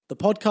the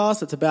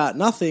podcast that's about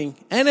nothing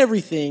and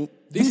everything.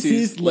 This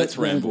is Let's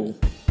Ramble.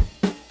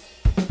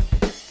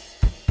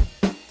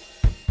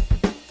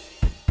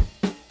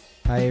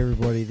 Hey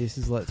everybody, this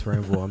is Let's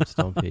Ramble. I'm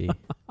Stumpy.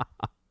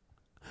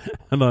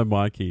 And I'm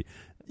Mikey.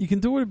 You can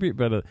do it a bit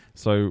better.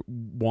 So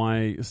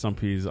why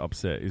Stumpy is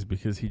upset is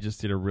because he just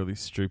did a really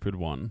stupid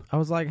one. I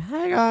was like,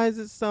 hey guys,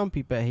 it's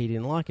Stumpy, but he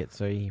didn't like it,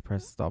 so he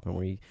pressed stop and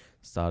we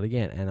start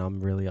again, and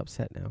I'm really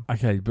upset now.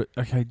 Okay.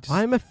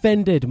 I'm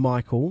offended,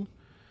 Michael.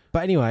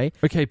 But anyway.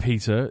 Okay,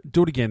 Peter,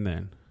 do it again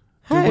then.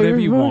 Do Hey, whatever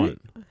you everybody.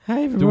 want.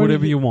 Hey everybody. Do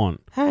whatever you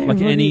want. Hey like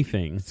everybody.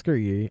 anything. Screw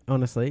you.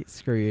 Honestly,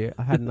 screw you.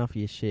 I've had enough of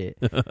your shit.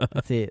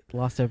 That's it.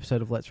 Last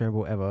episode of Let's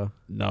Ramble ever.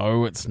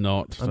 No, it's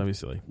not. Don't be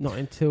silly. Not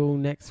until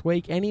next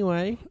week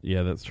anyway.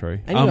 Yeah, that's true.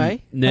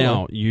 Anyway.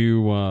 Now,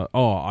 you...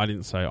 I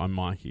didn't say I'm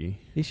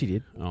Mikey. Yes, you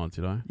did. Oh,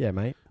 did I? Yeah,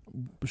 mate.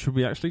 Should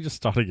we actually just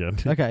start again?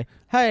 Okay.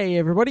 Hey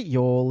everybody,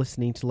 you're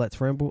listening to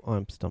Let's Ramble.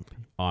 I'm Stumpy.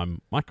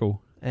 I'm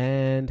Michael.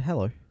 And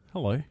hello.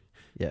 Hello.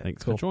 Yeah,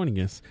 Thanks cool. for joining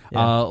us.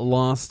 Yeah.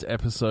 Last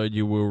episode,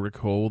 you will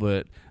recall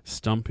that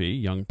Stumpy,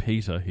 young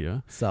Peter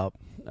here, Sup.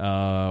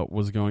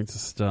 was going to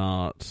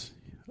start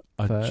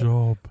a First-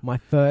 job. My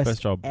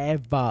first job.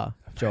 ever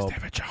job. First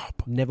ever job.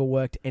 Never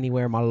worked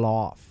anywhere in my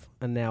life.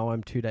 And now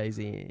I'm 2 days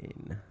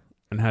in.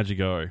 And how'd you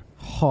go?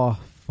 Oh,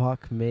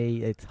 fuck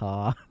me. It's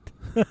hard.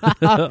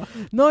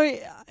 No,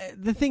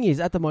 the thing is,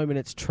 at the moment,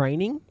 it's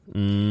training.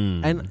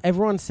 And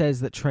everyone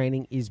says that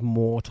training is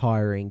more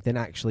tiring than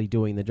actually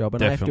doing the job.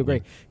 And I have to Definitely.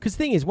 agree. Because the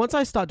thing is, once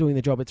I start doing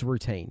the job, it's a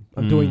routine.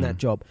 I'm doing that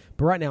job.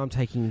 But right now, I'm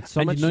taking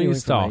so and much you know new your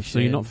stuff, information. so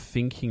you're not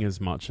thinking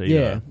as much either.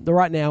 Yeah.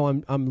 Right now,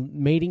 I'm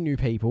meeting new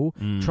people,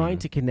 trying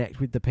to connect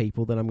with the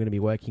people that I'm going to be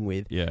working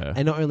with. Yeah.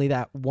 And not only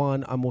that,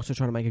 one, I'm also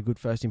trying to make a good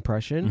first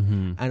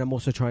impression, and I'm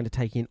also trying to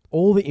take in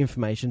all the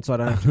information so I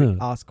don't have to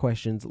ask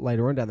questions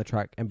later on down the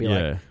track and be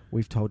like,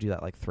 we've told you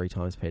that like 3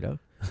 times, Peter.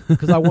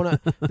 Because I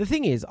want to... The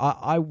thing is,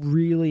 I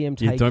really am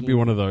taking... Yeah, don't be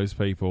one of those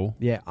people.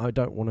 Yeah, I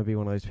don't want to be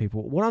one of those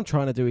people. What I'm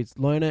trying to do is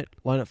learn it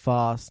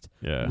fast,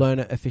 learn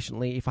it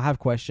efficiently. If I have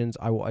questions,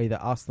 I will either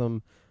ask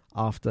them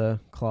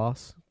after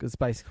class, because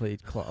basically,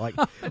 like...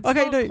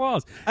 okay, no,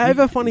 Class. I have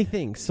a funny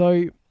thing.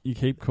 So... You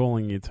keep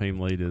calling your team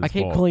leaders. I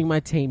keep what? calling my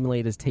team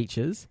leaders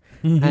teachers.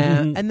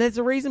 And there's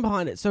a reason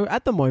behind it. So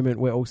at the moment,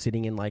 we're all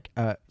sitting in like...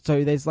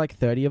 so there's like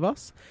 30 of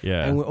us.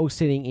 Yeah. And we're all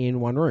sitting in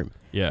one room.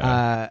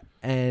 Yeah.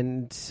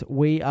 And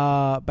we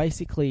are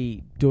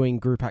basically doing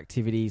group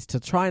activities to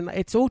try and...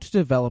 It's all to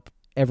develop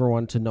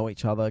everyone to know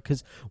each other,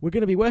 because we're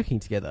going to be working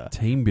together.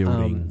 Team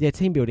building.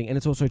 Team building. And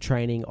it's also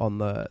training on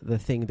the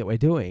thing that we're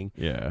doing.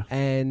 Yeah.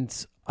 And...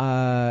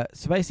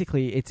 so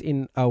basically, it's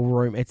in a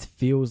room. It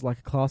feels like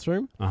a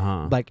classroom.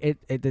 Like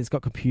it's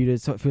got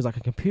computers, so it feels like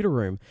a computer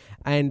room.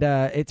 And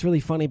it's really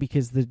funny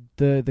because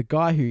the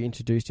guy who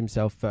introduced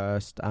himself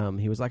first,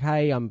 he was like,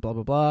 "Hey, I'm blah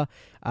blah blah.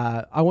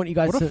 I want you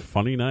guys What to." a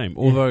funny name.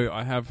 Although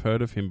I have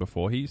heard of him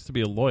before. He used to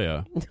be a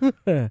lawyer.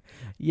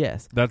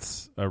 Yes,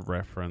 That's a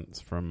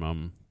reference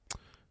from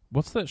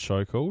what's that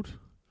show called?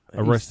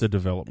 Arrested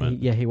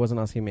Development. He wasn't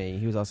asking me.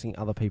 He was asking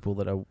other people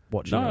that are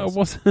watching. No, us. it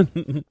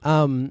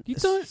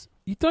wasn't.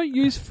 You don't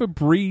use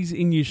Febreze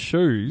in your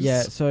shoes.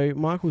 Yeah. So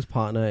Michael's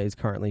partner is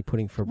currently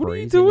putting Febreze What are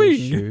you in doing?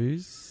 his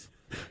shoes.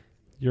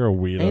 You're a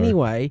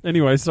weirdo.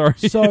 Anyway, sorry.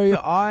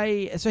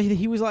 So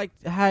he was like,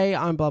 "Hey,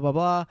 I'm blah blah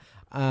blah."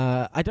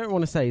 I don't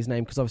want to say his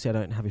name because obviously I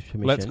don't have his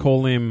permission. Let's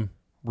call him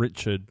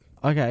Richard.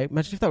 Okay,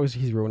 imagine if that was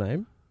his real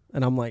name,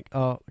 and I'm like,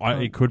 "Oh,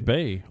 It could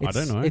be. I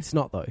don't know. It's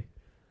not though.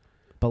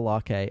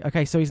 Balake.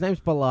 Okay, so his name's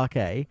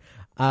Balake.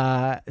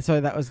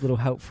 So that was a little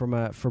help from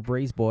a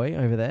Febreze boy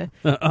over there.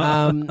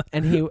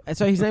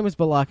 So his name was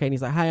Balake, and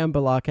he's like, "Hey, I'm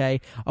Balake.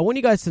 I want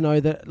you guys to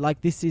know that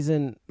this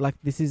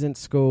isn't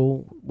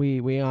school.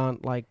 We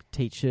aren't like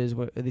teachers.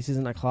 This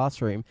isn't a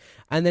classroom."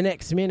 And the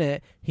next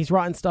minute, he's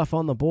writing stuff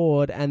on the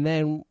board, and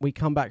then we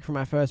come back from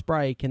our first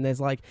break, and there's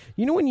like,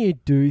 you know when you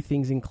do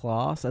things in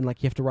class, and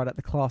like you have to write out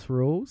the class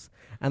rules,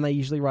 and they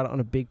usually write it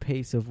on a big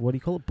piece of, what do you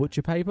call it,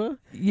 butcher paper?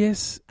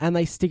 Yes. And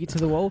they stick it to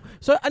the wall.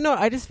 So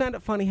I just found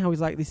it funny how he's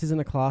like, this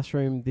isn't a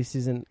classroom, this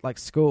isn't like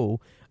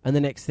school. And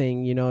the next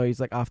thing you know, he's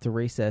like, after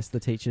recess, the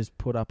teachers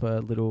put up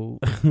a little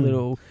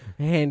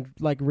hand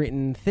like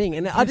written thing,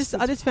 and I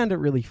just found it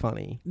really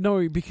funny.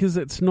 No, because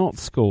it's not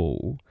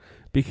school.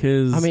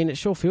 Because I mean, it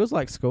sure feels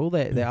like school.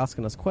 They're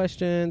asking us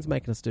questions,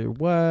 making us do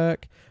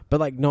work, but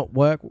like not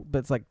work, but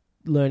it's like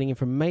learning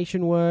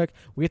information work.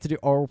 We have to do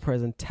oral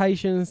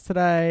presentations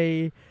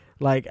today.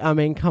 Like, I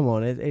mean, come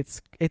on,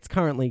 it's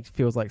currently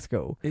feels like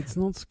school. It's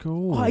not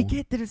school. Oh, I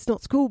get that it's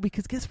not school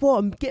because guess what?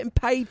 I'm getting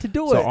paid to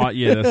do it.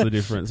 Yeah, that's the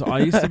difference. I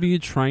used to be a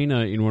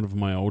trainer in one of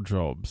my old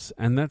jobs,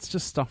 and that's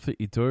just stuff that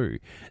you do.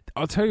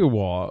 I'll tell you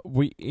what,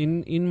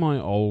 in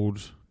my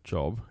old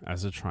job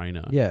as a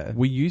trainer,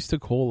 we used to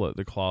call it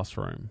the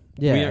classroom.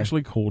 Yeah. We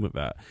actually called it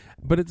that.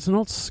 But it's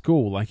not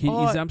school. Like, it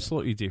is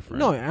absolutely different.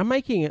 No, I'm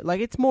making it,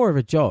 like, it's more of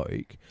a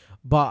joke,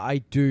 but I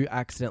do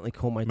accidentally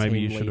call my team Maybe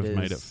you leaders. should have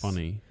made it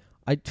funny.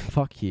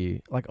 Fuck you.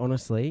 Like,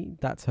 honestly,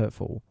 that's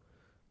hurtful.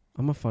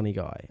 I'm a funny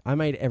guy. I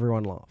made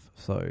everyone laugh.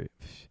 So,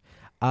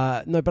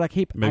 No, but I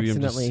keep Maybe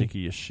accidentally... I'm just sick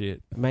of your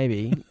shit.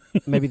 Maybe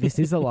this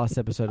is the last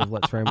episode of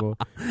Let's Ramble.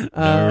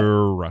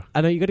 No.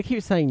 I know you got to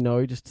keep saying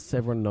no, just so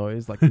everyone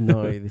knows. Like,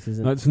 no, this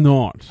isn't. No, it's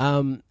not.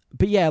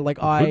 But yeah, like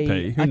Could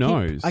be. Who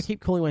knows? I keep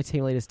calling my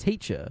team leader's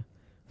teacher,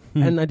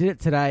 and I did it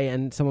today,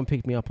 and someone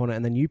picked me up on it,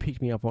 and then you picked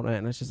me up on it,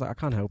 and it's just like I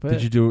can't help it.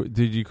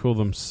 Did you call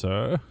them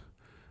sir?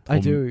 I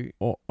do.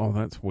 Oh,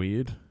 that's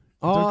weird.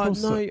 Oh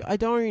no, I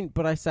don't.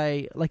 But I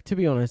say, like, to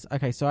be honest,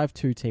 okay. So I have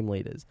two team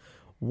leaders.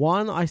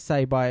 One I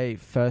say by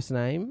first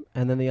name,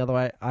 and then the other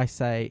way I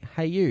say,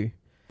 "Hey you,"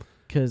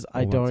 because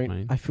I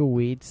don't. I feel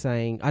weird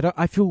saying.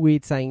 I feel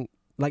weird saying,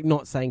 like,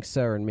 not saying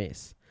sir and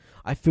miss.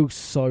 I feel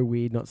so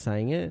weird not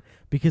saying it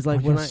because,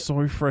 like, when I'm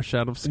so fresh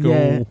out of school.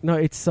 Yeah, no,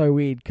 it's so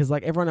weird because,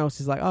 like, everyone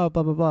else is like, oh,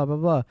 blah blah blah blah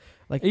blah.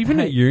 Like, even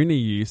at uni,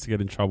 you used to get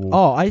in trouble.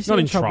 Oh, I used to not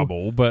get in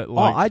trouble, but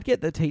like, I'd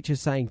get the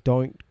teachers saying,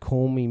 "Don't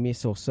call me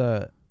miss or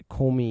sir.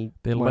 Call me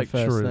they're my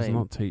lecturers, first name."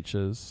 not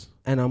teachers.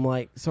 And I'm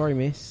like, sorry,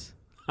 miss.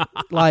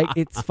 Like,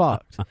 it's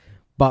fucked.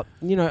 But,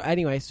 you know,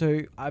 anyway,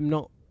 so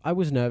I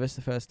was nervous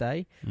the first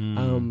day.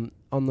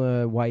 On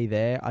the way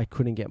there, I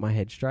couldn't get my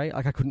head straight.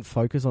 Like, I couldn't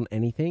focus on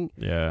anything.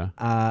 Yeah.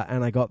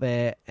 And I got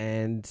there,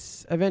 and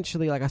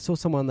eventually, like, I saw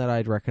someone that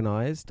I'd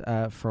recognized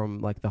from,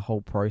 like, the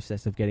whole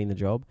process of getting the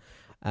job.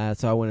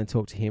 So I went and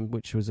talked to him,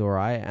 which was all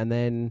right. And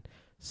then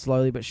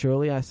slowly but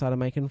surely, I started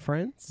making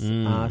friends.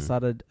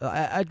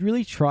 I'd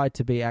really tried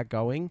to be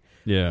outgoing.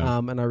 Yeah.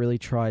 And I really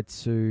tried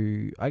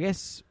to, I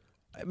guess,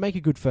 make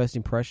a good first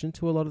impression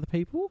to a lot of the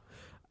people.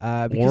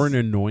 Or an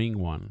annoying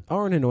one.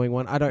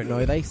 I don't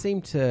know. They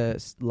seem to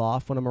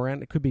laugh when I'm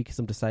around. It could be because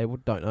I'm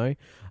disabled. Don't know.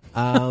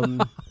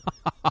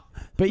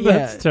 But yeah,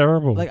 that's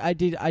terrible. Like,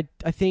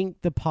 I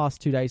think the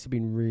past 2 days have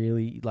been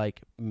really,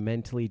 like,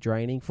 mentally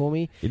draining for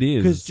me. It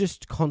is. Because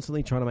just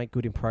constantly trying to make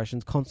good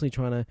impressions, constantly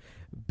trying to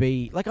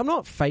be, like, I'm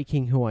not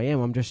faking who I am.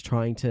 I'm just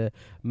trying to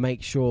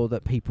make sure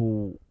that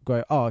people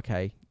go, oh,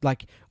 okay.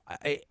 Like,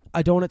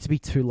 I don't want it to be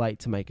too late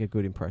to make a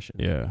good impression.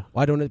 Yeah.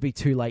 I don't want it to be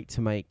too late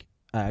to make,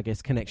 I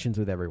guess, connections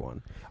with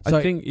everyone. So,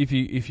 I think if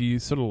you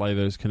sort of lay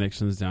those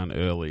connections down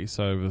early,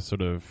 so the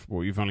sort of,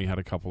 well, you've only had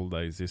a couple of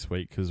days this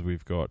week because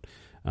we've got,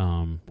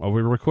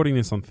 we're recording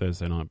this on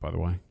Thursday night, by the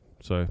way.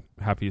 So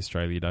happy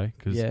Australia Day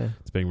because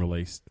it's being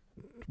released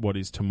what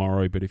is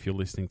tomorrow, but if you're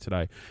listening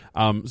today.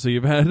 So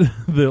you've had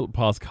the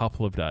past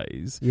couple of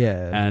days.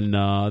 Yeah. And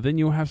then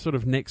you'll have sort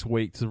of next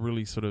week to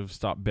really sort of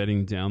start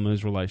bedding down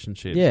those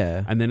relationships.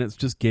 Yeah. And then it's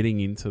just getting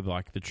into,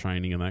 like, the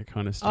training and that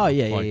kind of stuff. Oh,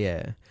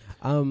 yeah.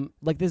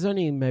 Like, there's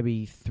only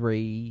maybe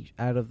 3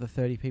 out of the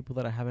 30 people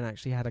that I haven't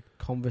actually had a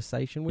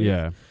conversation with.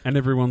 Yeah. And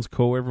everyone's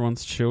cool.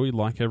 Everyone's chill. You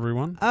like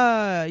everyone?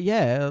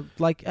 Yeah.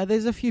 Like,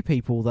 there's a few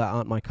people that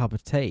aren't my cup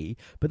of tea,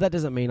 but that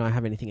doesn't mean I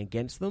have anything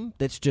against them.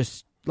 That's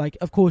just, like,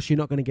 of course you're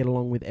not going to get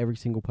along with every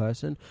single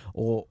person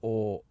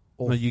or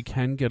no, you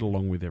can get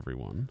along with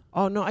everyone.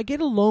 Oh, no, I get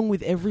along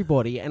with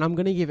everybody, and I'm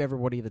going to give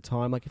everybody the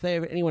time. Like, if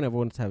anyone ever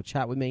wants to have a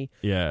chat with me,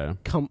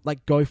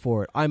 go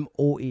for it. I'm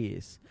all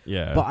ears.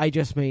 Yeah. But I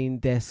just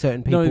mean there's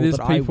certain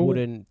people I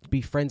wouldn't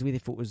be friends with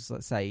if it was,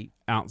 let's say...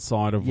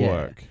 outside of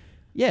work.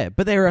 Yeah,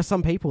 but there are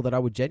some people that I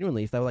would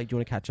genuinely, if they were like, do you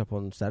want to catch up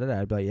on Saturday?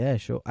 I'd be like, yeah,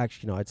 sure.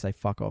 Actually, no, I'd say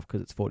fuck off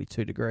because it's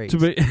 42 degrees.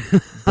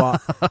 But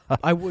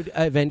I would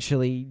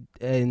eventually,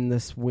 in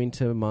this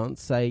winter month,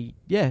 say,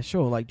 yeah,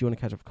 sure. Like, do you want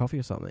to catch up for coffee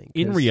or something?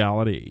 In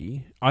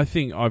reality, I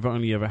think I've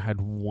only ever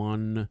had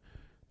one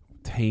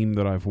team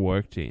that I've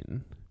worked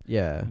in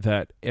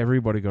that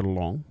everybody got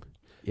along.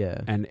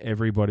 Yeah. And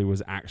everybody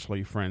was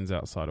actually friends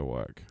outside of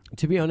work.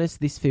 To be honest,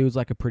 this feels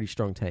like a pretty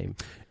strong team.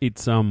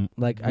 It's one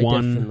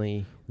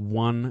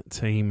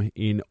team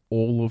in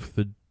all of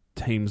the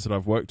teams that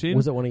I've worked in.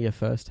 Was it one of your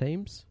first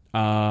teams?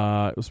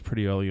 It was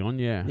pretty early on,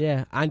 yeah.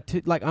 Yeah, and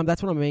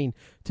that's what I mean.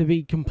 To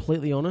be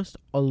completely honest,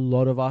 a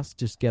lot of us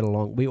just get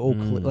along. We all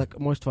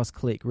most of us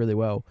click really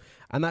well,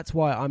 and that's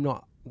why I'm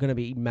not going to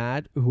be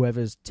mad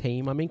whoever's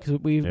team I'm in because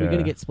we're going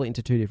to get split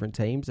into 2 different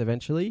teams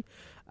eventually.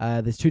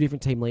 There's 2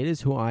 different team leaders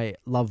who I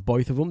love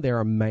both of them. They're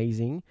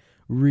amazing,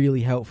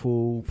 really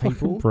helpful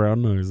people.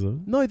 Brown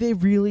noser. No, they're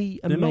really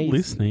amazing. They're not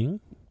listening.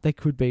 They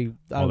could be.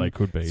 They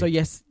could be. So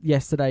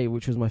yesterday,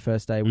 which was my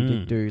first day, we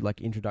did do like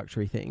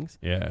introductory things.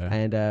 Yeah.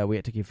 And we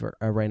had to give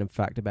a random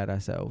fact about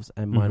ourselves.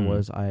 And mine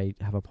was I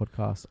have a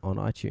podcast on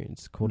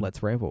iTunes called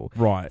Let's Ramble.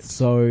 Right.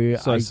 So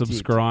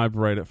subscribe,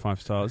 rate it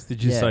 5 stars.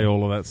 Did you say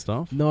all of that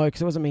stuff? No,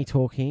 because it wasn't me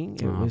talking.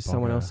 It was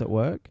someone else at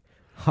work.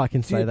 I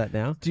can say that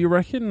now. Do you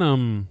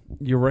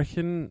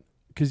reckon?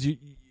 Because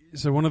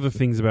so one of the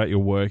things about your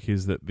work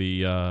is that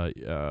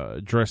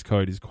the dress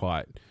code is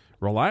quite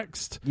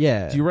relaxed.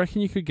 Yeah. Do you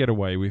reckon you could get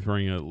away with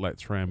wearing a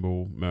Let's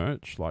Ramble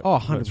merch, like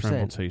 100%. Let's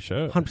Ramble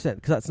t-shirt? 100%,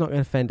 because that's not going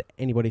to offend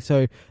anybody.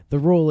 So the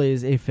rule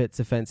is, if it's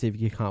offensive,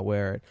 you can't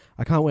wear it.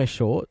 I can't wear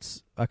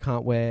shorts. I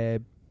can't wear.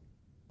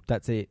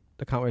 That's it.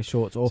 I can't wear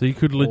shorts. So you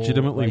could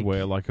legitimately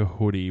wear like a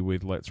hoodie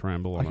with Let's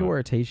Ramble on it. I could wear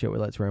a t-shirt with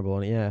Let's Ramble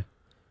on it. Yeah.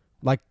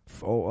 Like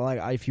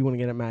if you want to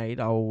get it made,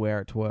 I'll wear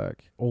it to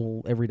work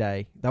every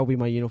day. That will be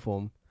my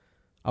uniform.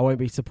 I won't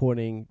be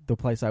supporting the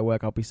place I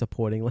work. I'll be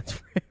supporting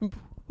Let's Ramble.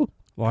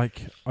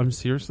 Like, I'm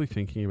seriously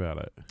thinking about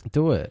it.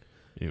 Do it.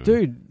 Anyway.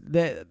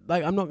 Dude,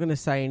 like, I'm not going to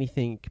say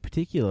anything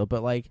particular,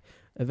 but, like,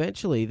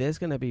 eventually there's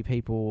going to be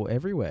people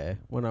everywhere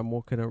when I'm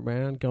walking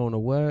around, going to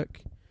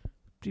work,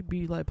 to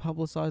be, like,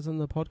 publicising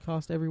the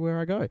podcast everywhere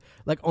I go.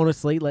 Like,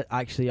 honestly,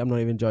 actually, I'm not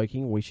even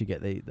joking. We should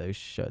get those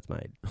shirts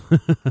made.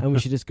 And we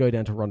should just go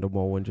down to Rundle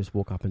Mall and just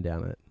walk up and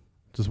down it.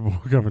 Just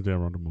walk up and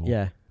down Rundle Mall.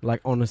 Yeah,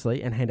 like,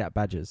 honestly, and hand out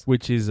badges.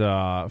 Which is,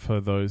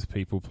 for those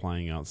people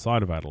playing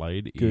outside of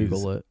Adelaide,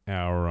 Google is it.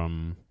 Our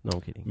No,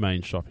 I'm kidding.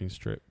 main shopping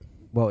strip.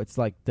 Well, it's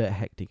like the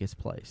hecticest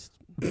place.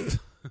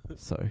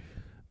 So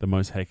the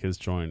most hackers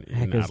join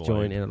in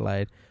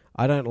Adelaide.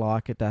 I don't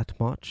like it that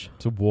much.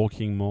 It's a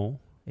walking mall.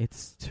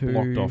 It's too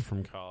blocked off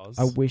from cars.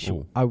 I wish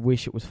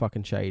it was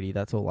fucking shady.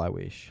 That's all I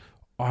wish.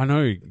 I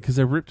know, because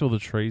they ripped all the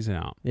trees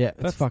out. Yeah,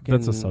 that's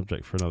a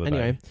subject for another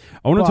day.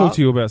 I want to talk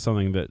to you about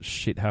something that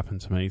shit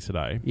happened to me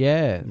today.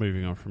 Yeah.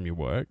 Moving on from your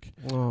work.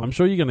 Oh. I'm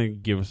sure you're going to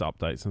give us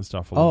updates and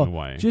stuff along the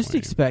way. Just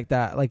expect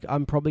that. Like,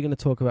 I'm probably going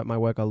to talk about my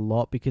work a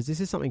lot because this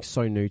is something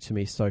so new to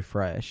me, so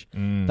fresh,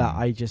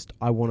 that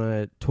I want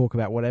to talk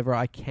about whatever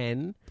I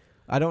can.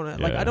 I don't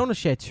want to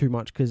share too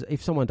much because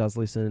if someone does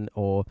listen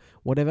or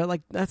whatever,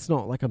 like, that's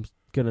not like I'm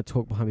going to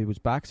talk behind people's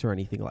backs or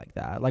anything like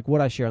that. Like, what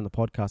I share on the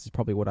podcast is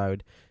probably what I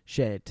would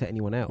share to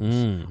anyone else.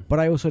 But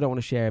I also don't want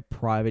to share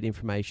private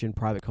information,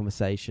 private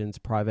conversations,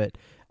 private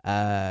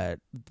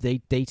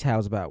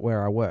details about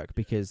where I work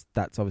because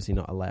that's obviously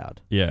not allowed.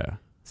 Yeah.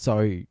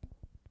 So,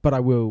 but I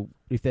will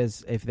if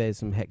there's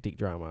some hectic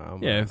drama.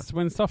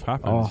 When stuff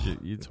happens,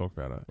 you talk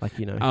about it. Like,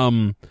 you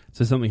know.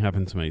 So something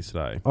happened to me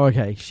today.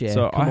 Okay, share.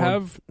 So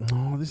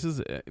this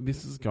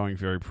is going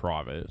very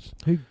private.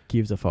 Who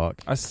gives a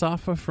fuck? I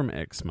suffer from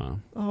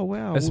eczema. Oh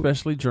wow.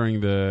 Especially during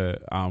the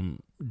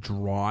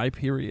dry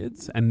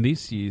periods, and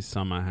this year's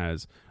summer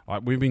has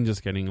we've been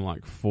just getting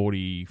like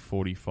 40,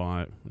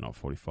 45, not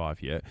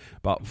 45 yet,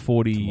 but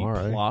 40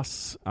 tomorrow.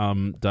 Plus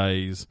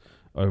days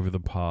over the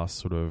past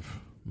sort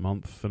of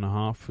month and a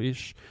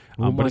half-ish.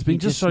 But it's been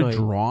just so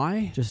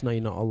dry. Just know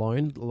you're not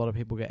alone. A lot of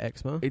people get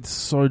eczema. It's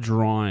so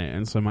dry,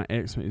 and so my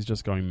eczema is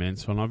just going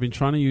mental. And I've been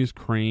trying to use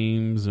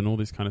creams and all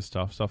this kind of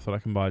stuff that I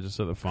can buy just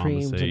at the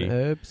pharmacy. Creams and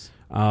herbs?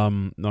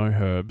 No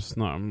herbs.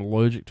 No, I'm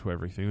allergic to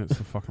everything. That's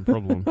the fucking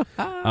problem.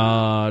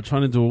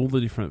 Trying to do all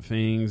the different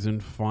things,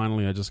 and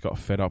finally I just got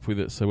fed up with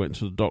it, so I went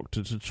to the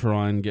doctor to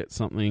try and get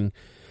something,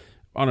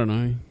 I don't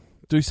know,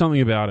 do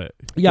something about it.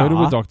 Yeah. Go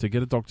to a doctor,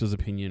 get a doctor's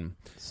opinion.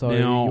 So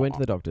now, you went to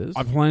the doctor's?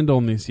 I planned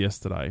on this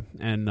yesterday,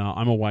 and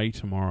I'm away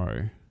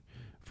tomorrow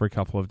for a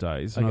couple of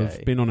days, and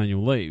I've been on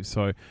annual leave.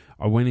 So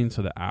I went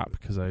into the app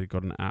because I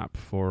got an app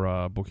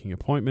for booking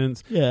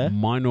appointments. Yeah.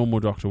 My normal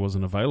doctor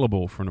wasn't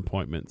available for an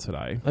appointment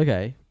today.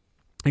 Okay.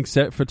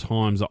 Except for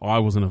times that I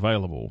wasn't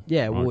available.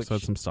 Yeah. Right? So I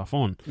had some stuff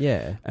on.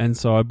 Yeah. And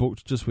so I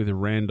booked just with a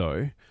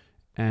rando.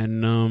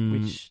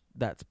 And which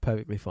that's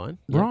perfectly fine.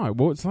 Right.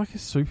 Well, it's like a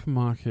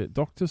supermarket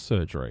doctor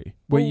surgery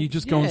where you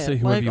just go and see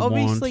whoever you want.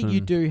 Obviously, you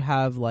do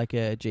have like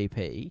a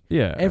GP.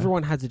 Yeah.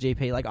 Everyone has a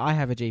GP. Like, I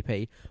have a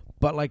GP.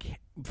 But, like,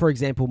 for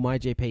example, my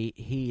GP,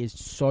 he is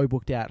so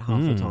booked out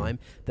half the time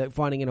that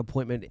finding an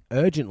appointment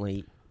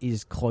urgently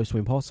is close to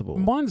impossible.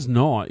 Mine's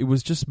not. It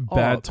was just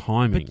bad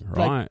timing,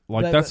 right?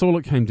 Like that's all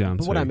it came down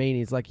to. But what I mean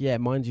is, like, yeah,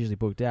 mine's usually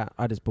booked out.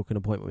 I just book an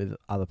appointment with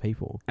other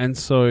people. And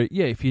so,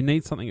 yeah, if you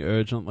need something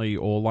urgently,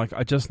 or like,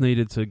 I just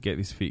needed to get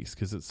this fixed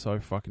because it's so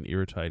fucking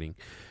irritating.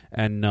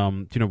 And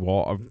do you know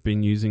what? I've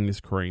been using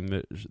this cream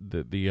that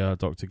the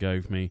doctor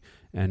gave me,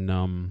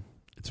 and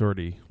it's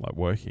already like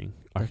working.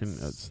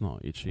 It's not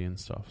itchy and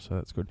stuff, so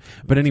that's good.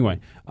 But anyway,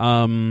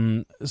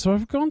 so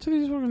I've gone to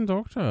this fucking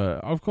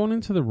doctor. I've gone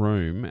into the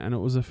room, and it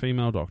was a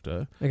female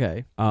doctor.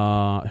 Okay.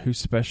 Who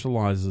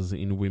specialises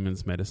in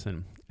women's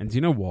medicine. And do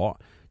you know what?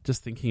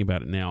 Just thinking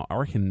about it now, I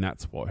reckon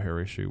that's what her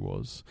issue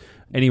was.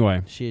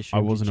 Anyway, I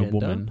wasn't a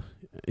woman.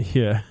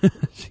 Yeah,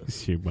 she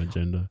assumed my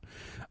gender.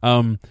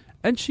 And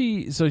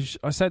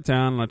I sat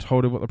down and I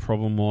told her what the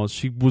problem was.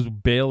 She was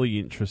barely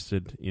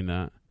interested in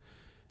that.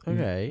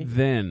 Okay.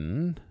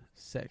 Then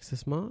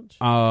sexist much?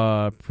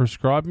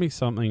 Prescribed me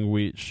something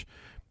which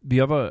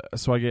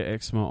so I get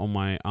eczema on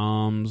my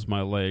arms,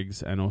 my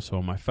legs, and also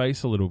on my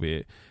face a little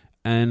bit,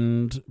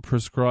 and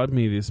prescribed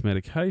me this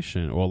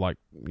medication, or like,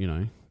 you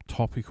know,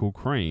 topical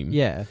cream.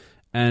 Yeah.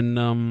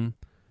 And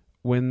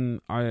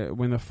when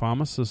the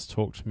pharmacist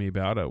talked to me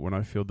about it, when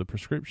I filled the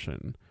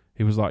prescription,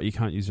 he was like, "You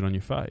can't use it on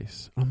your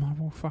face." I'm like,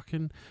 "Well,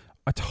 fucking."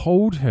 I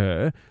told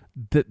her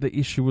that the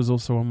issue was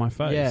also on my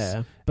face.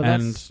 Yeah, but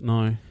that's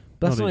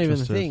not even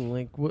the thing.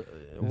 Like,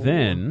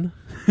 then,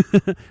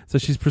 so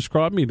she's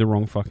prescribed me the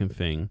wrong fucking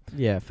thing.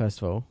 Yeah,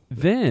 first of all.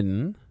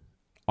 Then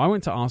I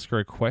went to ask her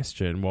a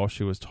question while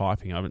she was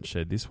typing. I haven't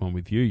shared this one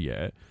with you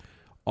yet.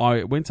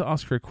 I went to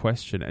ask her a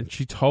question, and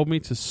she told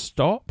me to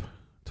stop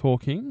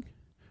talking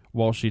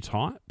while she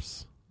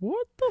types.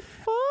 What the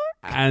fuck?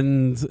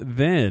 And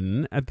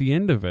then at the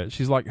end of it,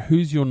 she's like,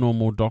 "Who's your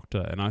normal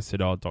doctor?" And I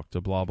said, "Oh, Dr.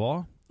 Blah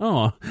Blah."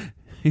 Oh,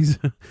 he's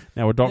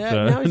now a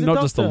doctor,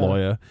 not just a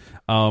lawyer,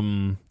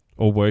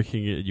 or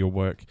working at your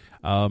work.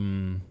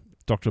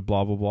 Dr.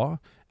 Blah Blah Blah.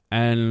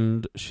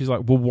 And she's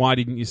like, well, why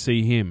didn't you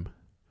see him?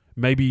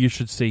 Maybe you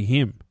should see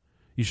him.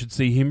 You should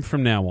see him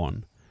from now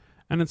on.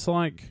 And it's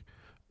like,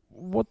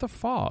 what the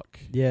fuck?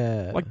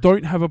 Yeah. Like,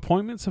 don't have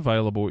appointments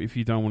available if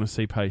you don't want to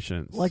see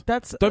patients. Like,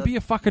 that's... Don't be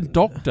a fucking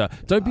doctor.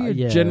 Don't be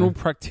a general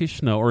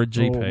practitioner or a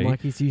GP.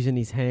 Like he's using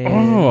his hands.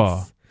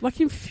 Oh,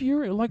 like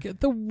infuriating. Like,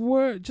 the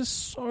word,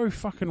 just so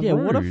fucking rude. Yeah,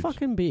 what a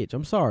fucking bitch.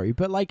 I'm sorry.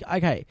 But, like,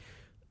 okay,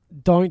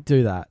 don't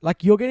do that.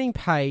 Like, you're getting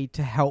paid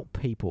to help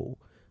people.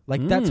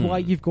 Like, that's why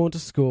you've gone to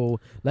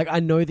school. Like, I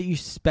know that you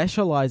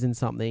specialize in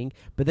something,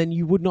 but then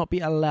you would not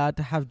be allowed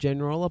to have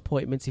general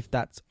appointments if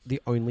that's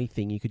the only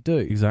thing you could do.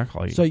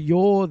 Exactly. So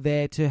you're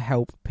there to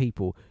help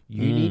people.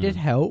 You needed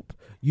help.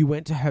 You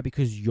went to her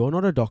because you're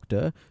not a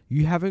doctor.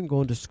 You haven't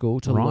gone to school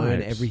to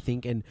learn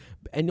everything.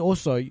 And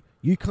also,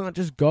 you can't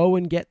just go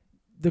and get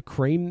the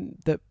cream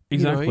that...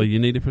 Exactly. You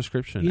need a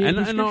prescription.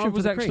 And I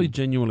was actually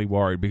genuinely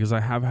worried because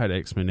I have had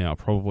eczema now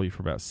probably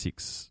for about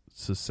 6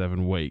 to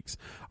 7 weeks.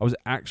 I was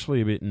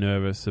actually a bit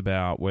nervous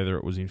about whether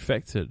it was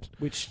infected,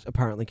 which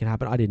apparently can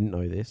happen. I didn't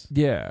know this.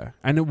 Yeah,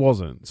 and it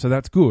wasn't. So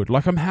that's good.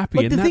 Like, I'm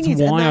happy, and that's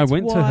why I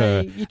went to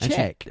her. You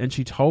check, and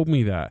she told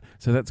me that.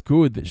 So that's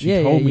good that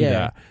she told me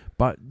that.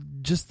 But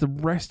just the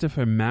rest of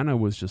her manner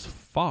was just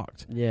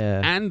fucked.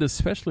 Yeah, and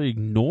especially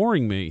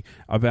ignoring me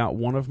about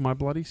one of my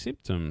bloody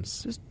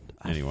symptoms. Just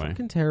anyway,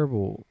 fucking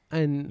terrible,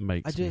 and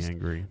makes me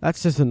angry.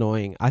 That's just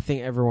annoying. I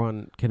think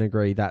everyone can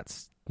agree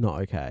that's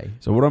not okay.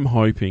 So what I'm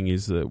hoping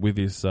is that with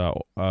this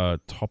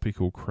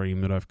topical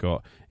cream that I've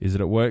got is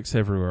that it works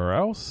everywhere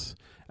else,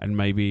 and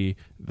maybe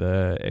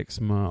the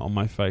eczema on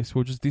my face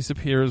will just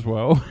disappear as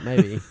well.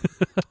 Maybe.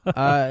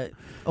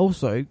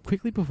 Also,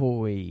 quickly before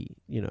we,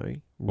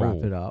 wrap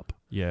it up.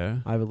 Yeah.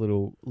 I have a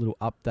little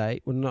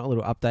update. Well, not a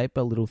little update,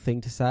 but a little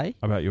thing to say.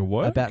 About your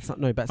work? About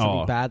something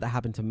bad that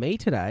happened to me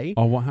today.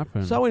 Oh, what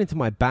happened? So I went into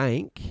my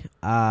bank.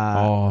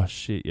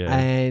 Shit, yeah.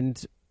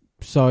 And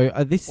so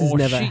this is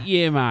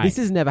mate. This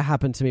has never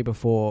happened to me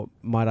before,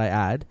 might I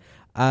add.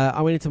 I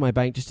went into my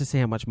bank just to see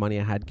how much money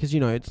I had because,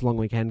 it's long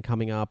weekend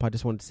coming up. I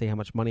just wanted to see how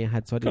much money I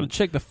had. So I didn't... Got to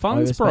check the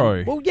funds,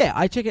 bro. Well, yeah,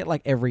 I check it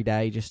like every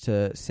day just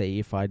to see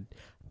if I'd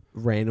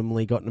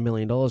randomly gotten $1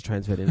 million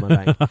transferred in my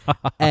bank.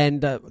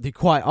 And the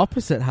quite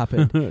opposite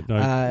happened. No,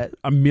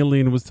 $1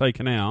 million was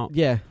taken out.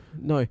 Yeah,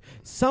 no.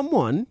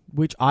 Someone,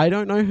 which I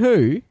don't know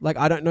who, like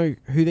I don't know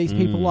who these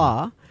people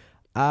are,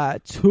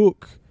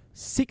 took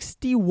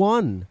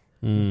 $61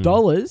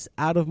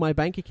 out of my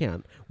bank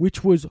account,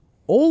 which was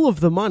all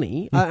of the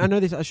money. I know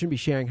this. I shouldn't be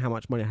sharing how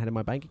much money I had in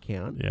my bank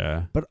account.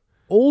 Yeah. But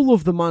all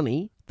of the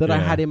money that I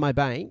had in my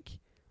bank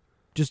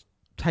just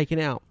taken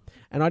out.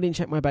 And I didn't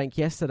check my bank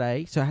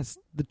yesterday, so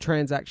the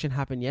transaction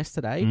happened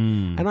yesterday.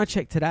 And I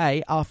checked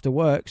today after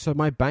work, so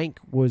my bank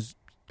was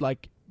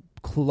like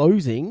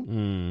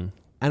closing.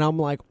 And I'm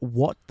like,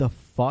 what the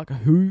fuck?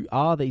 Who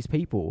are these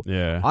people?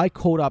 Yeah. I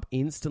called up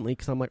instantly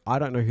because I'm like, I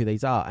don't know who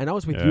these are. And I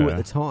was with you at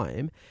the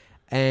time.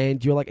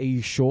 And you're like, are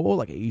you sure?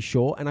 Like, are you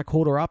sure? And I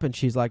called her up and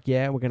she's like,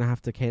 yeah, we're going to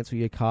have to cancel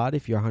your card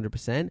if you're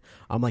 100%.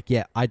 I'm like,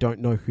 yeah, I don't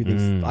know who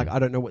this, like, I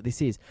don't know what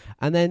this is.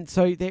 And then,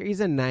 so there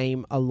is a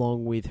name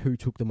along with who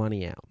took the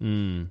money out.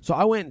 So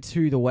I went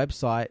to the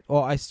website,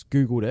 or I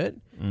Googled it,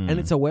 and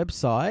it's a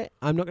website.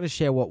 I'm not going to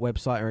share what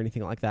website or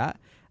anything like that.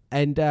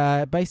 And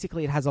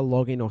basically it has a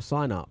login or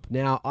sign up.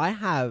 Now, I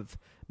have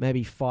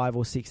maybe 5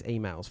 or 6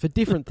 emails for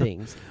different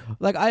things.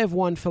 Like, I have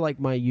one for, like,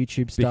 my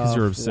YouTube stuff. Because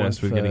you're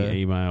obsessed with getting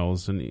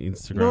emails and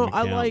Instagram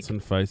accounts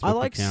and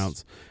Facebook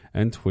accounts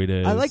and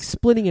Twitter. I like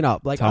splitting it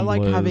up. Like, Tumblrs, I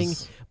like having...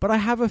 But I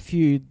have a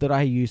few that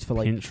I use for,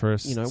 like...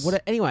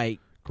 Pinterest. Anyway,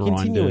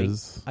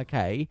 Grinders. continuing.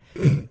 Okay.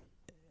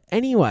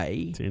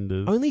 Anyway...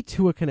 Tinders. Only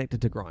 2 are connected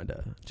to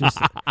Grindr. Just...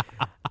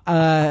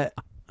 no,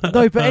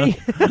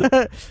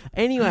 but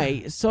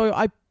anyway,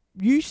 so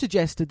you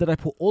suggested that I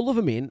put all of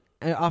them in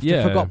after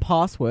I forgot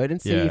password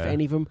and see if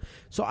any of them...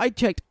 So I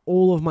checked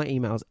all of my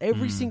emails,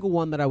 every single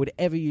one that I would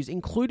ever use,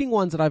 including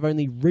ones that I've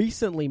only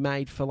recently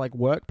made for like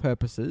work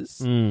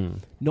purposes.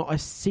 Not a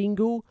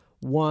single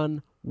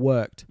one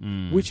worked,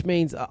 which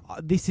means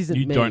this isn't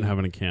me. You don't have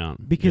an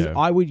account. Because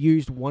I would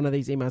use one of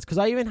these emails. Because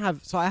I even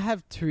have... So I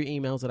have 2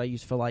 emails that I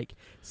use for like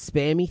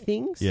spammy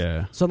things.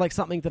 Yeah. So like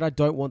something that I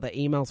don't want the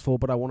emails for,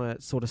 but I want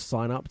to sort of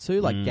sign up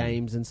to, like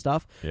games and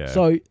stuff. Yeah.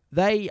 So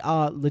they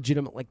are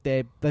legitimate. Like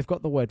they've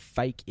got the word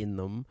fake in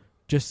them,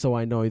 just so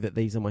I know that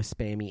these are my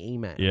spammy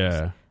emails.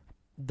 Yeah.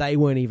 They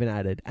weren't even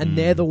added. And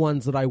they're the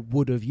ones that I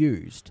would have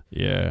used.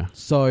 Yeah.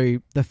 So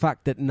the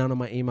fact that none of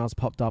my emails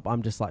popped up,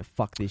 I'm just like,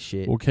 fuck this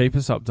shit. Well, keep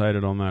us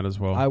updated on that as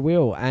well. I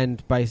will.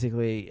 And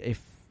basically,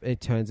 if it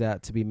turns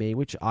out to be me,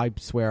 which I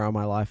swear on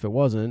my life it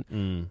wasn't,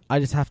 I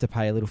just have to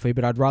pay a little fee.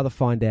 But I'd rather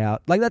find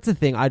out... Like, that's the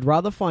thing. I'd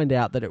rather find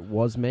out that it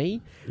was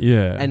me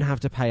and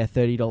have to pay a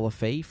 $30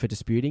 fee for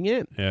disputing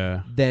it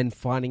than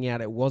finding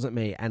out it wasn't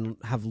me and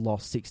have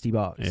lost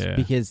 $60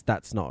 because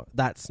that's not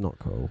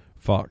cool.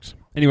 Fucked.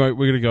 Anyway,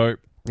 we're going to go.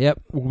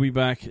 Yep. We'll be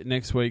back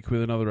next week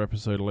with another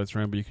episode of Let's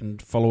Ramble. You can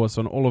follow us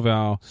on all of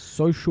our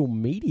social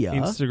media,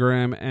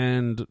 Instagram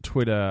and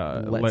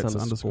Twitter,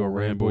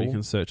 Let's_Ramble. You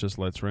can search us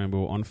Let's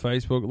Ramble on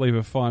Facebook. Leave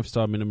a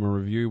 5-star minimum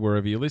review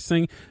wherever you're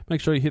listening. Make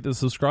sure you hit the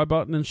subscribe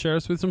button and share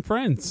us with some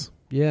friends.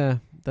 Yeah,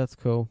 that's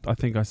cool. I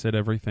think I said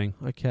everything.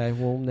 Okay,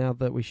 well, now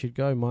that we should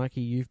go,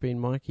 Mikey, you've been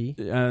Mikey.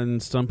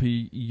 And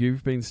Stumpy,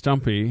 you've been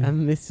Stumpy.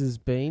 And this has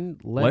been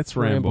Let's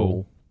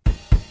Ramble.